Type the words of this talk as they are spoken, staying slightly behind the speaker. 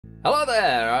Hello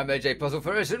there, I'm AJ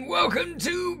PuzzleFerret, and welcome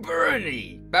to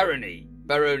Barony,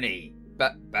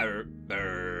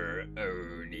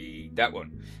 that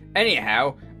one.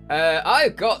 Anyhow, I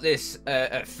got this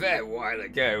a fair while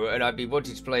ago, and I've been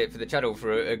wanting to play it for the channel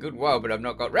for a good while, but I've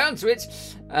not got round to it.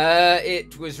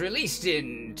 It was released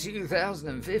in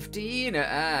 2015,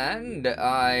 and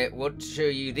I want to show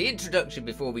you the introduction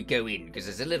before we go in, because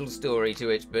there's a little story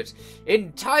to it, but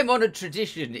in time-honoured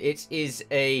tradition, it is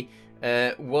a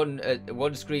one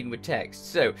screen with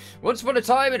text. So, once upon a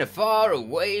time in a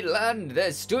far-away land,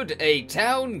 there stood a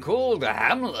town called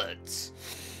Hamlet.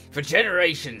 For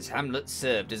generations, Hamlet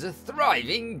served as a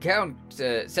thriving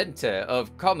centre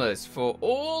of commerce for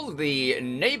all the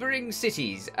neighbouring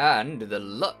cities, and the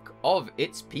luck of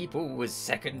its people was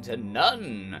second to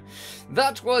none.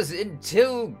 That was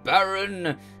until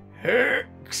Baron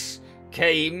Herx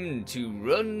came to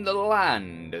run the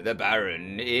land. The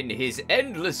Baron, in his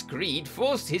endless greed,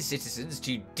 forced his citizens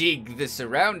to dig the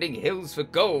surrounding hills for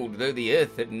gold, though the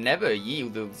earth had never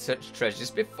yielded such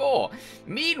treasures before.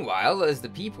 Meanwhile, as the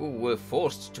people were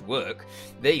forced to work,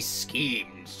 they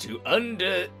schemed to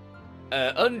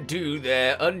undo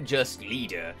their unjust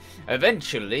leader.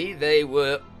 Eventually, they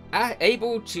were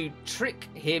able to trick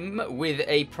him with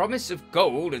a promise of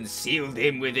gold and sealed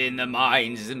him within the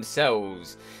mines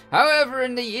themselves. However,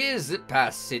 in the years that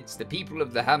passed since the people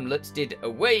of the hamlet did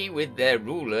away with their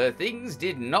ruler, things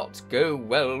did not go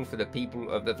well for the people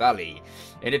of the valley.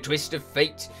 In a twist of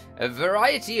fate, a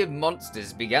variety of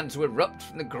monsters began to erupt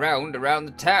from the ground around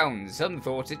the town. Some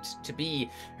thought it to be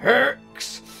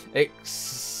Herx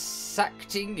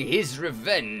exacting his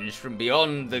revenge from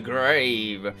beyond the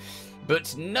grave,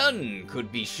 but none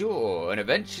could be sure, and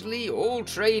eventually all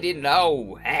trade in.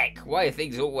 Oh, heck, why are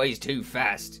things always too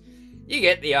fast? You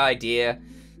get the idea.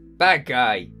 Bad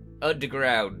guy,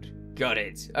 underground, got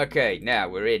it. Okay, now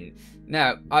we're in.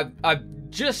 Now, I've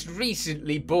just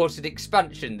recently bought an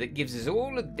expansion that gives us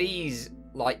all of these,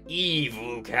 like,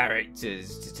 evil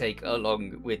characters to take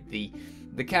along with the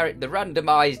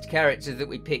randomized character that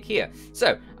we pick here.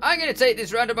 So I'm going to take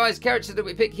this randomized character that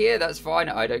we pick here. That's fine.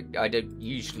 I don't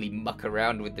usually muck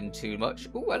around with them too much.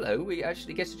 Oh, hello. We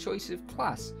actually get a choice of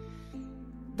class.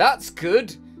 That's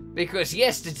good, because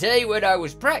yesterday when I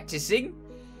was practicing,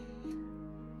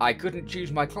 I couldn't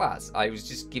choose my class. I was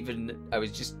just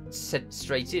sent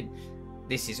straight in.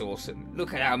 This is awesome.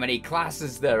 Look at how many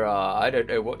classes there are. I don't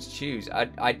know what to choose.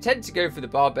 I tend to go for the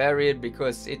barbarian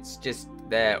because it's just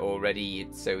there already.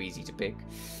 It's so easy to pick.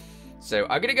 So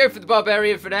I'm gonna go for the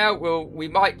barbarian for now. We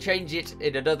might change it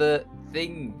in another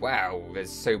thing. Wow,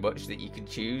 there's so much that you can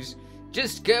choose.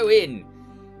 Just go in.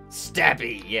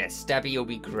 Stabby. Yes, Stabby will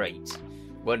be great.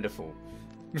 Wonderful.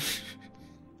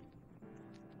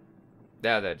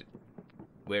 Now then,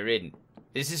 we're in.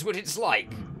 This is what it's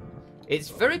like. It's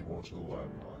very...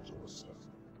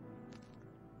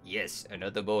 Yes,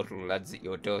 another mortal lands at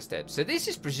your doorstep. So this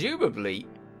is presumably...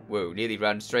 Whoa, nearly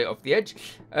ran straight off the edge.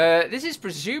 This is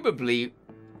presumably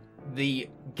the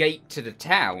gate to the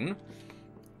town.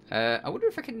 I wonder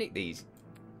if I can nick these.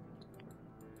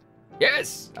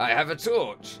 Yes, I have a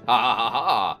torch. Ha ha ha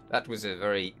ha. That was a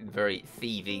very, very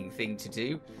thieving thing to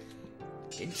do.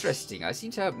 Interesting. I seem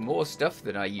to have more stuff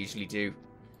than I usually do.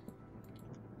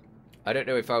 I don't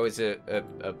know if I was a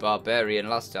barbarian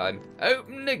last time.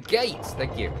 Open the gate.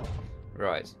 Thank you.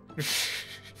 Right.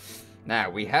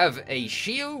 Now, we have a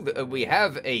shield, and we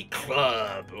have a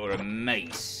club, or a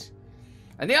mace.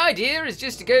 And the idea is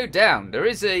just to go down. There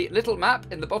is a little map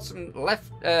in the bottom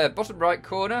right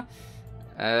corner.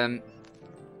 And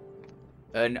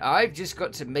I've just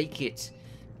got to make it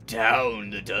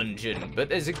down the dungeon. But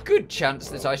there's a good chance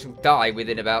that I shall die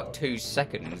within about 2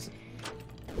 seconds.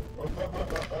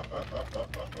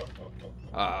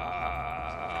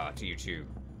 Ah, to you too.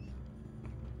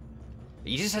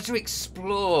 You just have to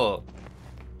explore.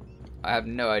 I have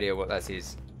no idea what that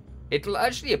is. It'll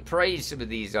actually appraise some of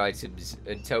these items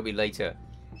and tell me later.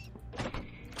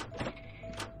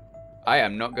 I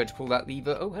am not going to pull that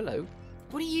lever. Oh, hello.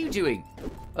 What are you doing?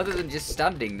 Other than just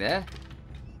standing there.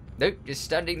 Nope, just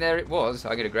standing there it was.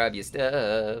 I'm going to grab your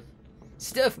stuff.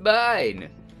 Stuff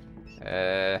mine.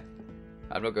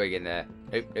 I'm not going in there.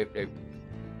 Nope, nope, nope.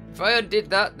 If I undid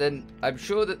that, then I'm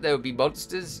sure that there would be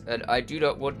monsters, and I do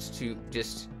not want to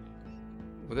just...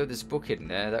 Although there's a book in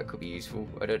there, that could be useful.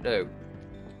 I don't know.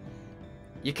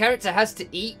 Your character has to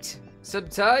eat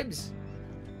sometimes.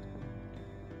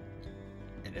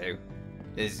 You know,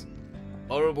 there's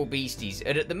horrible beasties,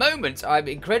 and at the moment I'm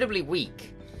incredibly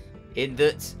weak in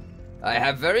that I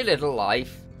have very little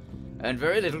life and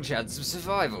very little chance of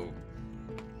survival.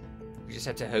 We just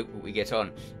have to hope that we get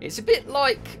on. It's a bit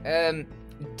like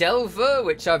Delver,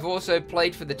 which I've also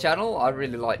played for the channel. I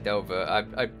really like Delver.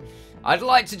 I'd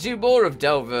like to do more of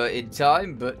Delver in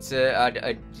time, but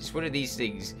it's one of these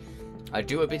things. I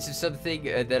do a bit of something,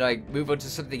 and then I move on to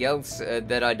something else, and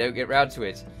then I don't get round to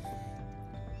it.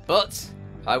 But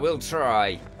I will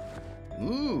try.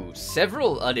 Ooh,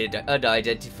 several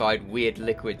unidentified weird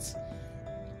liquids.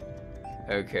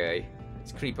 Okay,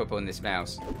 let's creep up on this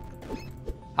mouse.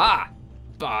 Ha!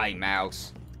 Bye,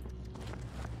 mouse.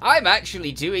 I'm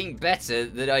actually doing better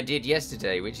than I did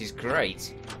yesterday, which is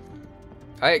great.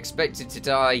 I expected to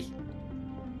die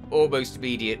almost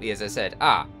immediately, as I said.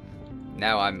 Ah,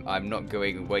 now I'm not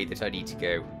going the way that I need to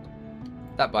go.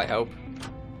 That might help.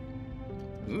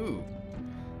 Ooh.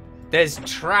 There's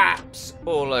traps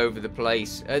all over the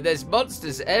place. There's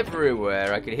monsters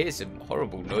everywhere. I can hear some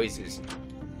horrible noises.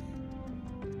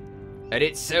 And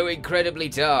it's so incredibly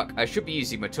dark. I should be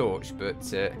using my torch,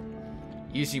 but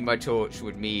using my torch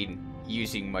would mean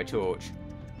using my torch.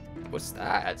 What's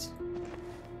that?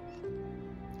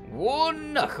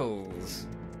 Worn knuckles.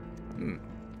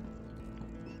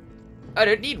 I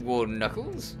don't need worn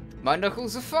knuckles. My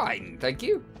knuckles are fine, thank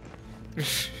you.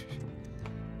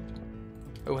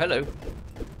 Oh, hello.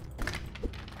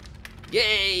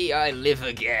 Yay, I live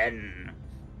again.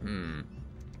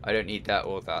 I don't need that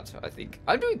or that, I think.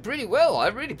 I'm doing pretty well.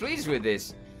 I'm really pleased with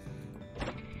this.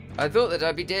 I thought that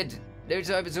I'd be dead no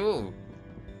time at all.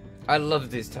 I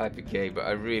love this type of game,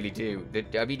 I really do.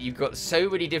 I mean, you've got so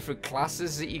many different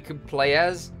classes that you can play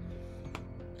as.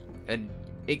 And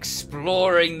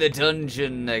exploring the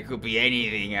dungeon, there could be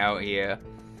anything out here.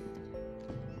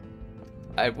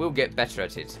 I will get better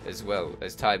at it as well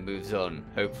as time moves on,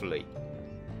 hopefully.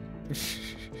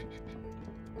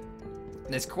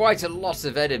 There's quite a lot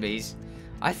of enemies.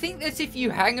 I think that if you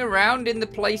hang around in the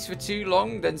place for too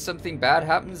long, then something bad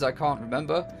happens. I can't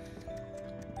remember.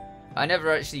 I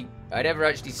never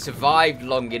actually survived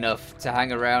long enough to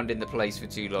hang around in the place for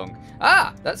too long.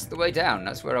 Ah, that's the way down.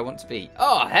 That's where I want to be.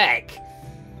 Oh, heck.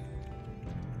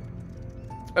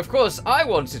 Of course, I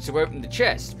wanted to open the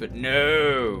chest, but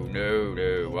no.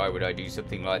 Why would I do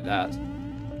something like that?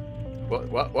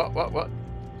 What?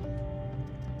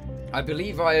 I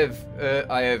believe I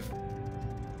have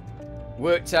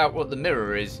worked out what the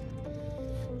mirror is.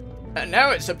 And now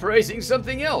it's appraising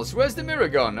something else. Where's the mirror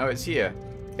gone? Oh, it's here.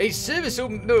 A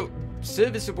serviceable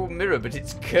mirror, but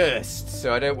it's cursed,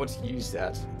 so I don't want to use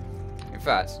that. In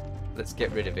fact, let's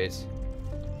get rid of it.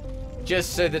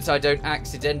 Just so that I don't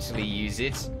accidentally use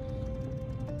it.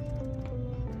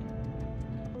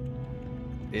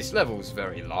 This level's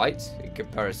very light in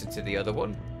comparison to the other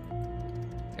one.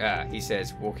 Ah, he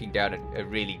says, walking down a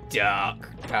really dark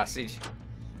passage.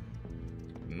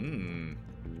 Ooh,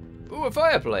 a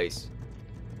fireplace.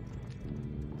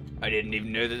 I didn't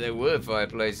even know that there were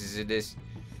fireplaces in this.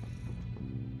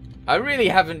 I really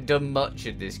haven't done much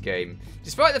in this game.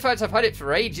 Despite the fact I've had it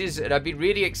for ages and I've been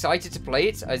really excited to play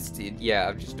it, yeah,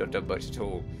 I've just not done much at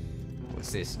all.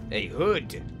 What's this? A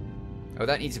hood. Oh,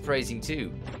 that needs appraising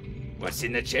too. What's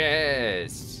in the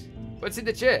chest? What's in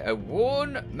the chair? A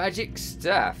worn magic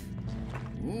staff.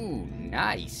 Ooh,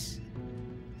 nice.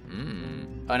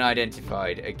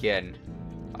 Unidentified. Again,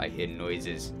 I hear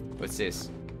noises. What's this?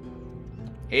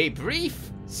 A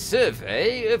brief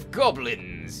survey of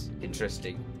goblins.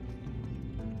 Interesting.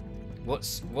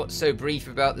 What's so brief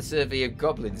about the survey of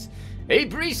goblins? A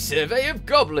brief survey of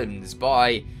goblins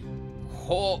by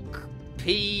Hawk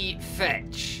P.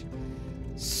 Fetch.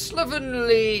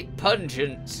 Slovenly,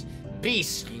 pungent,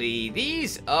 beastly.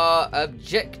 These are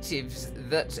adjectives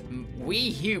that we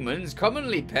humans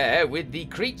commonly pair with the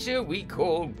creature we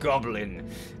call goblin.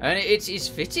 And it is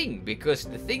fitting because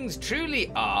the things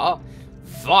truly are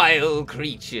vile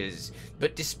creatures.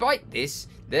 But despite this,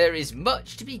 there is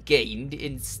much to be gained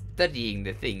in studying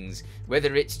the things,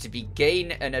 whether it's to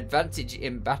gain an advantage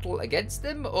in battle against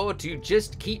them or to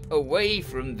just keep away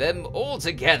from them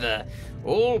altogether.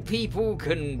 All people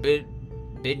can benefit.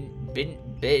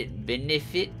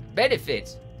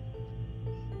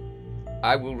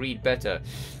 I will read better.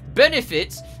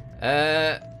 Benefit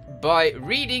by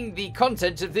reading the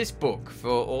content of this book, for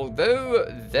although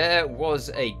there was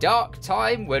a dark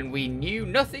time when we knew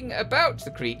nothing about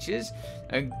the creatures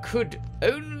and could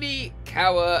only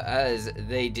cower as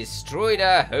they destroyed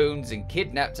our homes and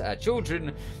kidnapped our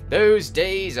children, those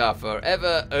days are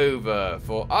forever over.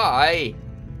 For I,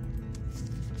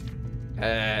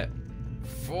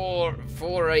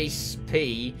 for Ace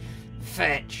P.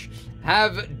 Fetch,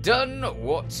 have done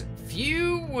what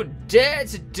few would dare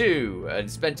to do, and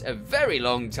spent a very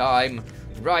long time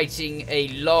writing a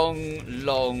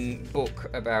long book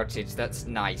about it. That's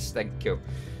nice, thank you.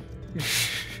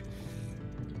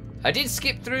 I did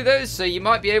skip through those, so you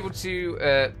might be able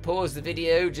to pause the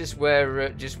video just where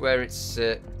it's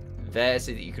there,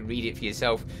 so that you can read it for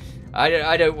yourself.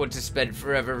 I don't want to spend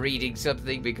forever reading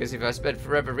something, because if I spend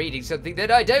forever reading something,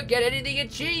 then I don't get anything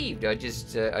achieved. I just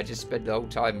spend the whole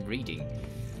time reading.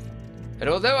 And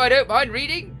although I don't mind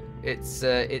reading,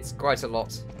 it's quite a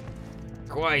lot.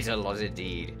 Quite a lot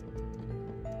indeed.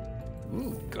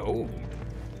 Ooh, gold.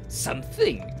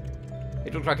 Something.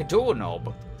 It looked like a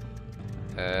doorknob.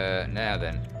 Now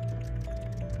then.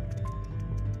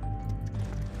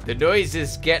 The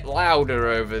noises get louder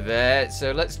over there,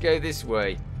 so let's go this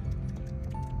way.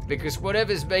 Because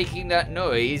whatever's making that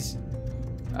noise,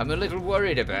 I'm a little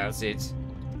worried about it.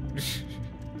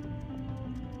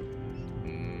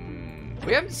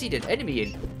 We haven't seen an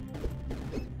enemy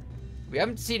We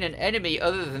haven't seen an enemy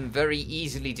other than very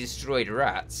easily destroyed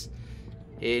rats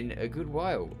in a good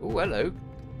while. Oh, hello.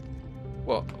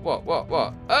 What?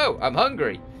 Oh, I'm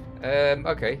hungry.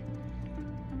 Okay.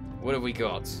 What have we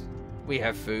got? We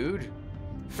have food.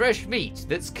 Fresh meat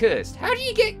that's cursed. How do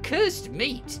you get cursed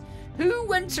meat? Who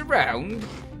went around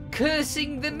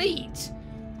cursing the meat?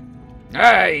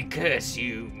 I curse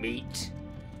you, meat.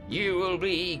 You will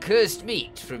be cursed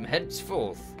meat from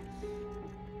henceforth.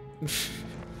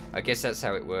 I guess that's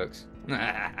how it works.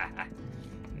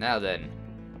 Now then.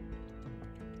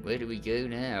 Where do we go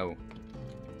now?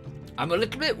 I'm a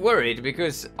little bit worried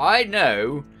because I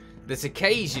know that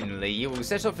occasionally you will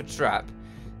set off a trap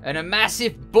and a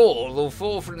massive ball will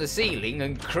fall from the ceiling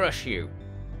and crush you.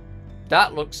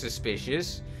 That looks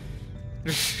suspicious.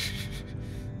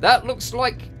 That looks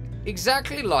like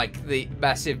exactly like the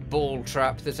massive ball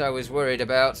trap that I was worried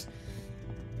about.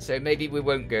 So maybe we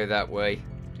won't go that way.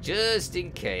 Just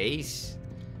in case.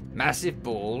 Massive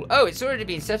ball. Oh, it's already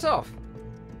been set off.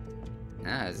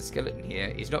 Ah, there's a skeleton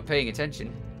here. He's not paying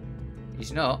attention.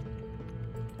 He's not.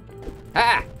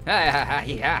 Ha! Ha ha ha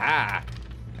ha ha!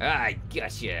 I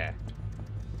gotcha.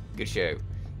 Good show.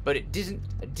 But it didn't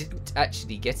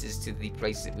actually get us to the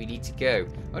place that we need to go.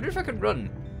 I wonder if I can run.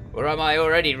 Or am I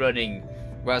already running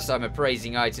whilst I'm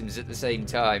appraising items at the same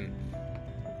time?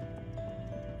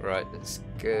 Right, let's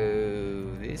go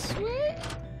this way.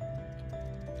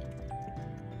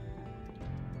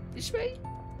 This way?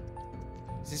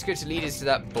 Is this going to lead us to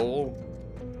that ball?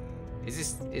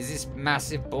 Is this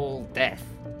massive ball death?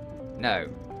 No.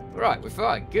 Right, we're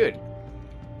fine. Good.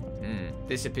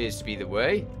 This appears to be the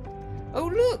way. Oh,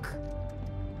 look!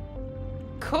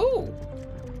 Cool!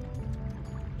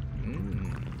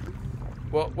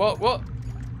 What?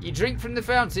 You drink from the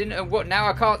fountain and what, now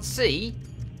I can't see?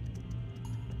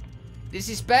 This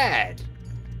is bad.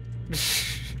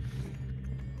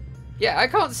 Yeah, I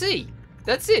can't see.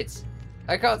 That's it.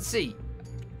 I can't see.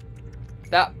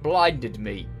 That blinded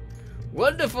me.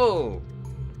 Wonderful!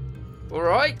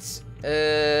 Alright.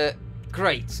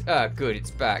 Great. Ah, good,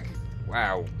 it's back.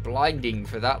 Wow, blinding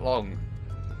for that long.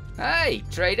 Hey,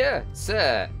 trader,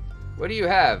 sir. What do you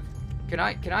have? Can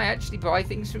I actually buy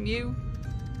things from you?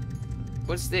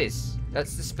 What's this?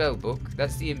 That's the spell book.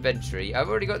 That's the inventory. I've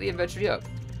already got the inventory up.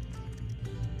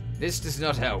 This does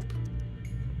not help.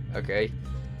 Okay.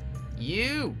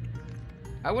 You!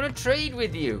 I want to trade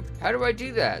with you. How do I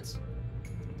do that?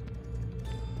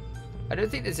 I don't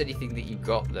think there's anything that you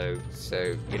got, though.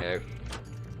 So, you know.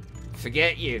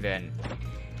 Forget you, then.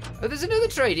 Oh, there's another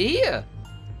trader here.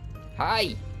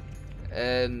 Hi.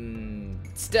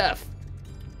 Stuff.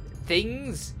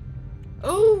 Things.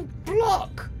 Oh,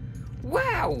 block.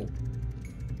 Wow.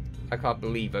 I can't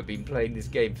believe I've been playing this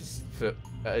game for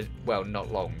well,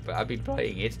 not long, but I've been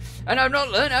playing it, and I've not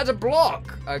learned how to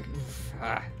block.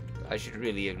 I should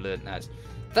really have learned that.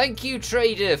 Thank you,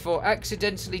 trader, for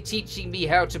accidentally teaching me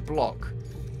how to block.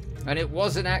 And it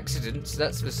was an accident,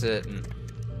 that's for certain.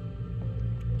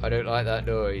 I don't like that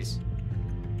noise.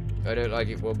 I don't like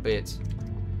it one bit.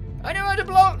 I know how to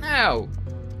block now!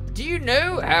 Do you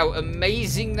know how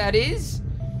amazing that is?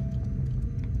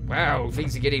 Wow,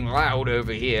 things are getting loud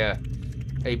over here.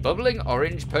 A bubbling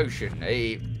orange potion.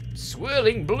 A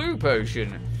swirling blue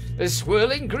potion. A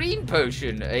swirling green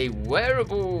potion. A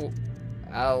wearable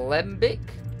alembic.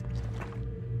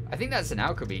 I think that's an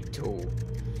alchemy tool.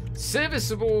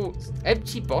 Serviceable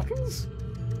empty bottles?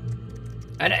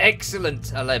 An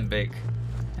excellent alembic.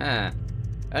 Huh.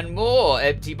 And more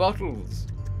empty bottles.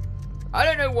 I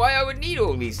don't know why I would need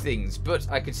all these things, but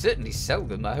I could certainly sell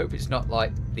them. I hope it's not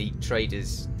like the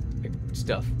trader's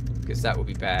stuff, because that would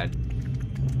be bad.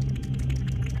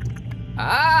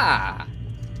 Ah!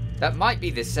 That might be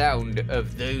the sound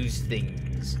of those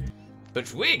things.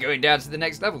 But we're going down to the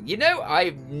next level. You know,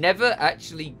 I've never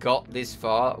actually got this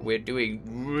far. We're doing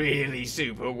really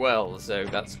super well, so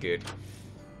that's good.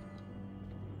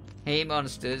 Hey,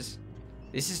 monsters.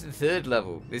 This is the 3rd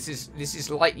level. This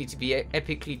is likely to be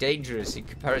epically dangerous in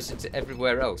comparison to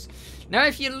everywhere else. Now,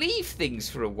 if you leave things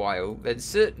for a while, then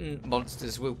certain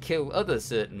monsters will kill other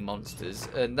certain monsters,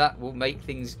 and that will make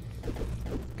things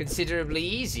considerably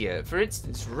easier. For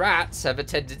instance, rats have a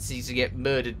tendency to get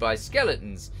murdered by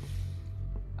skeletons.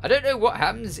 I don't know what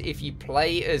happens if you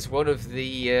play as one of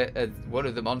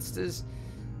the monsters,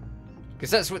 because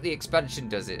that's what the expansion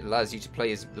does. It allows you to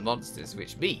play as the monsters,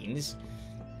 which means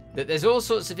that there's all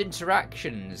sorts of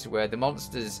interactions where the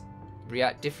monsters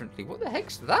react differently. What the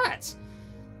heck's that?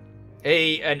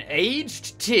 An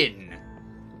aged tin.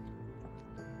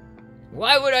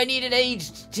 Why would I need an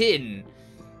aged tin?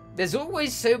 There's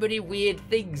always so many weird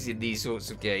things in these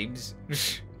sorts of games.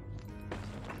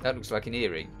 That looks like an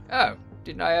earring. Oh,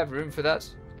 didn't I have room for that?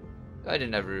 I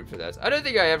didn't have room for that. I don't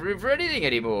think I have room for anything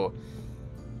anymore.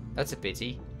 That's a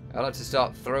pity. I'll have to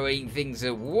start throwing things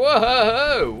at...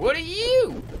 Whoa! What are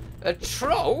you? A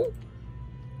troll?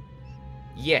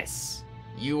 Yes,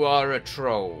 you are a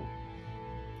troll.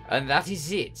 And that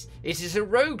is it. It is a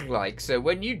roguelike, so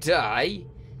when you die,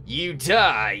 you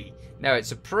die. Now,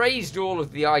 it's appraised all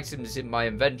of the items in my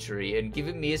inventory and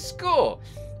given me a score.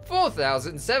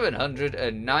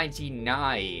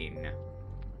 4,799.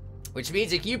 Which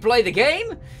means if you play the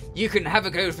game, you can have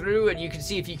a go through and you can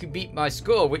see if you can beat my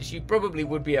score, which you probably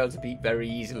would be able to beat very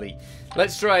easily.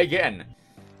 Let's try again.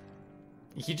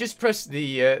 You just press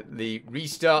the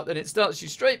restart, and it starts you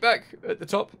straight back at the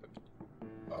top.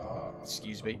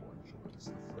 Excuse me.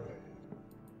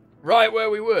 Right where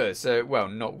we were. So, well,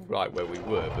 not right where we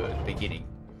were, but at the beginning.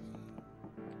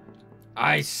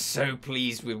 I'm so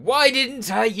pleased with... Why didn't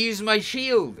I use my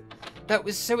shield? That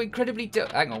was so incredibly...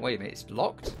 Hang on, wait a minute. It's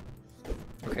locked?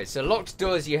 Okay, so locked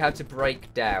doors you have to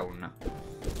break down.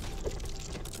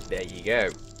 There you go.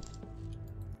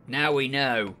 Now we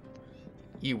know.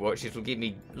 You watch, it'll give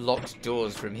me locked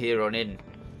doors from here on in.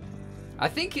 I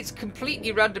think it's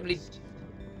completely randomly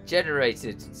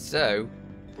generated, so...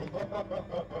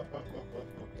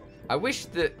 I wish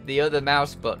that the other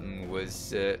mouse button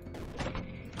was...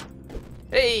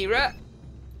 Hey, rat!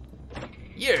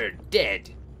 You're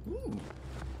dead! Ooh.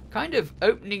 Kind of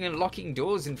opening and locking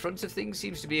doors in front of things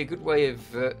seems to be a good way of...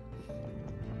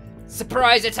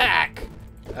 Surprise attack!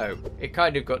 Oh, it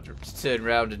kind of got to turn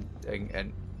around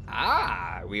and...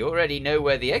 Ah, we already know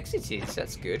where the exit is.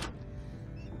 That's good.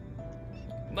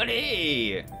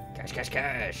 Money! Cash, cash,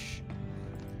 cash.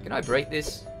 Can I break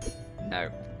this?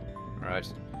 No. Right.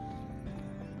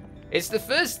 It's the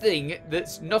first thing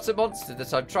that's not a monster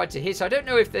that I've tried to hit. I don't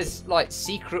know if there's, like,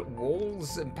 secret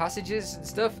walls and passages and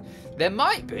stuff. There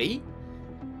might be.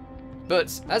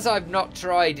 But as I've not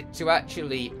tried to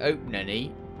actually open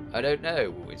any, I don't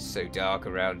know. It's so dark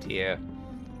around here.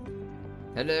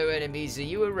 Hello, enemies. Are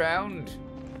you around?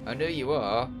 I know you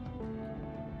are.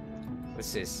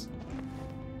 What's this?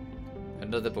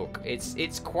 Another book.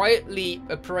 It's quietly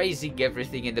appraising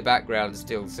everything in the background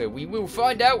still, so we will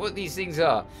find out what these things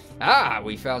are. Ah,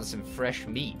 we found some fresh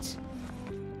meat.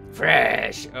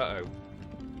 Fresh! Uh-oh.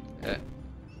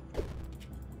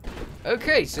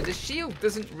 Okay, so the shield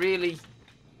doesn't really...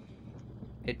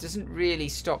 It doesn't really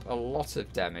stop a lot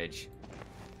of damage,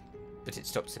 but it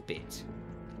stops a bit.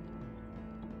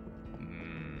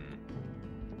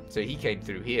 So he came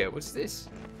through here. What's this?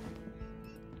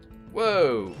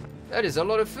 Whoa! That is a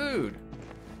lot of food.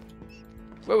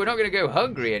 Well, we're not going to go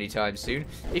hungry anytime soon.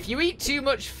 If you eat too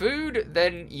much food,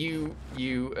 then you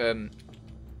do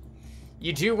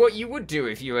what you would do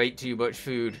if you ate too much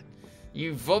food.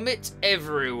 You vomit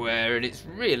everywhere, and it's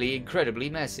really incredibly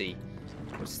messy.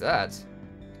 What's that?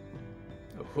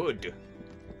 A hood.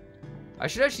 I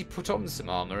should actually put on some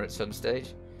armor at some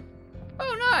stage.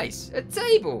 Oh, nice! A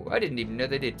table! I didn't even know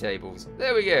they did tables.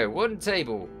 There we go, one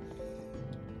table.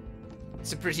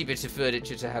 It's a pretty bit of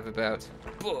furniture to have about.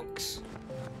 Books.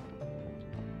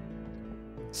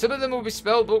 Some of them will be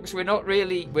spell books. We're not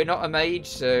a mage,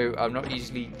 so I'm not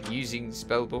usually using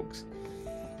spell books.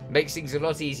 Makes things a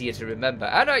lot easier to remember.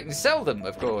 And I can sell them,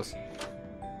 of course.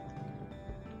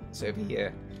 It's over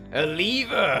here. A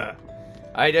lever!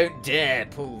 I don't dare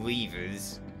pull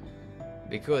levers.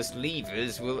 Because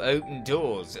levers will open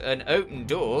doors. And open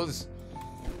doors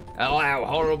allow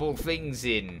horrible things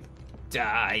in.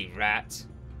 Die, rat.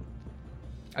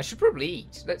 I should probably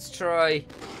eat. Let's try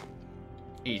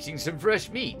eating some fresh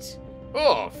meat.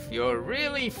 Off! You're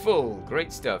really full.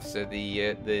 Great stuff. So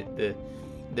the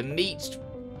meat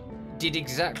did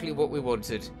exactly what we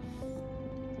wanted.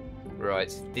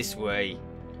 Right, this way.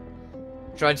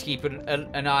 Trying to keep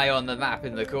an eye on the map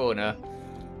in the corner.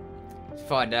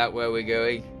 Find out where we're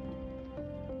going.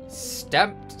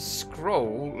 stamped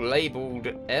scroll labeled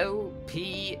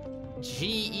LPGEX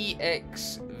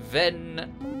Ven.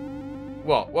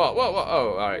 What?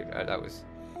 Oh, alright,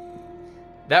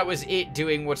 that was it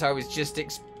doing what I was just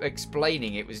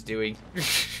explaining it was doing.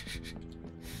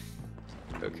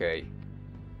 Okay.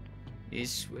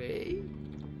 This way?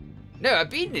 No, I've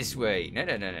been this way. No.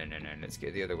 Let's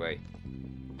go the other way.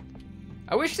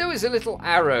 I wish there was a little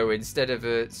arrow instead of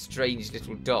a strange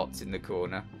little dot in the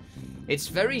corner. It's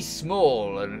very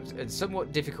small and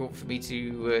somewhat difficult for me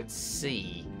to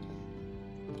see.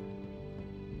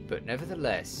 But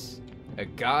nevertheless, a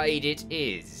guide it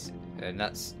is. And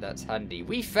that's handy.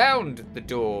 We found the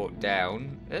door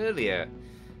down earlier.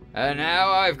 And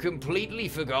now I've completely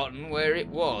forgotten where it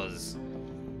was.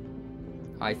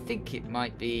 I think it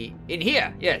might be in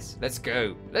here. Yes, let's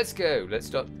go. Let's go.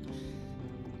 Let's not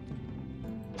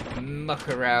muck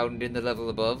around in the level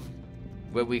above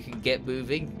where we can get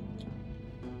moving.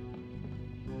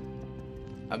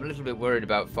 I'm a little bit worried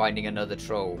about finding another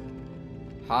troll.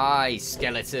 Hi,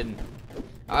 skeleton.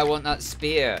 I want that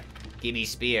spear. Gimme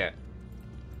spear.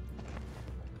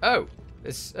 Oh,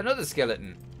 there's another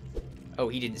skeleton. Oh,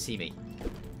 he didn't see me.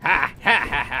 Ha! Ha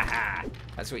ha ha ha!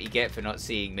 That's what you get for not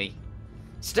seeing me.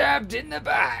 Stabbed in the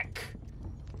back!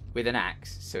 With an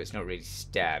axe, so it's not really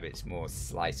stab, it's more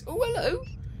slice. Oh, hello!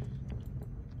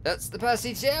 That's the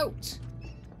passage out!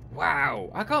 Wow,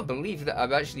 I can't believe that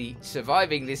I'm actually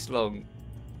surviving this long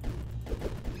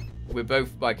with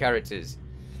both my characters.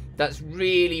 That's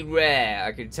really rare,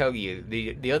 I can tell you.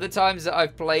 The other times that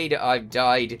I've played, I've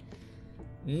died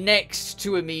next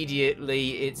to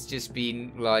immediately. It's just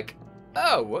been like,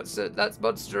 oh, what's that? That's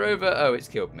monster over. Oh, it's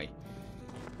killed me.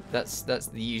 That's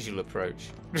the usual approach.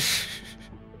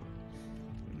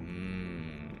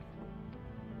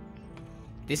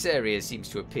 This area seems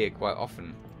to appear quite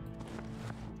often.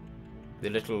 The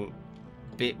little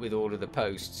bit with all of the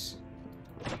posts.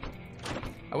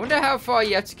 I wonder how far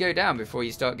you have to go down before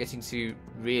you start getting to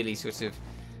really sort of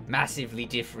massively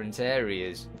different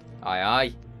areas. Aye,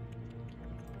 aye.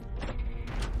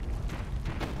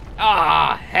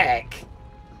 Ah, heck!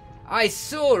 I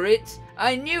saw it,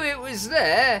 I knew it was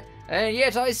there, and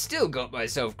yet I still got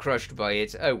myself crushed by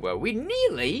it. Oh well, we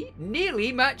nearly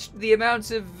matched the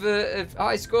amount of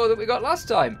high score that we got last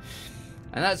time.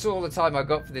 And that's all the time I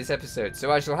got for this episode,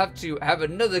 so I shall have to have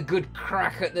another good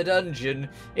crack at the dungeon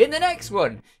in the next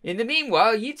one. In the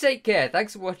meanwhile, you take care.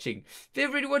 Thanks for watching. Feel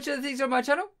free to watch other things on my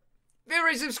channel. Feel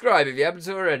free to subscribe if you haven't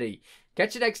already.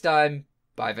 Catch you next time.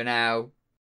 Bye for now.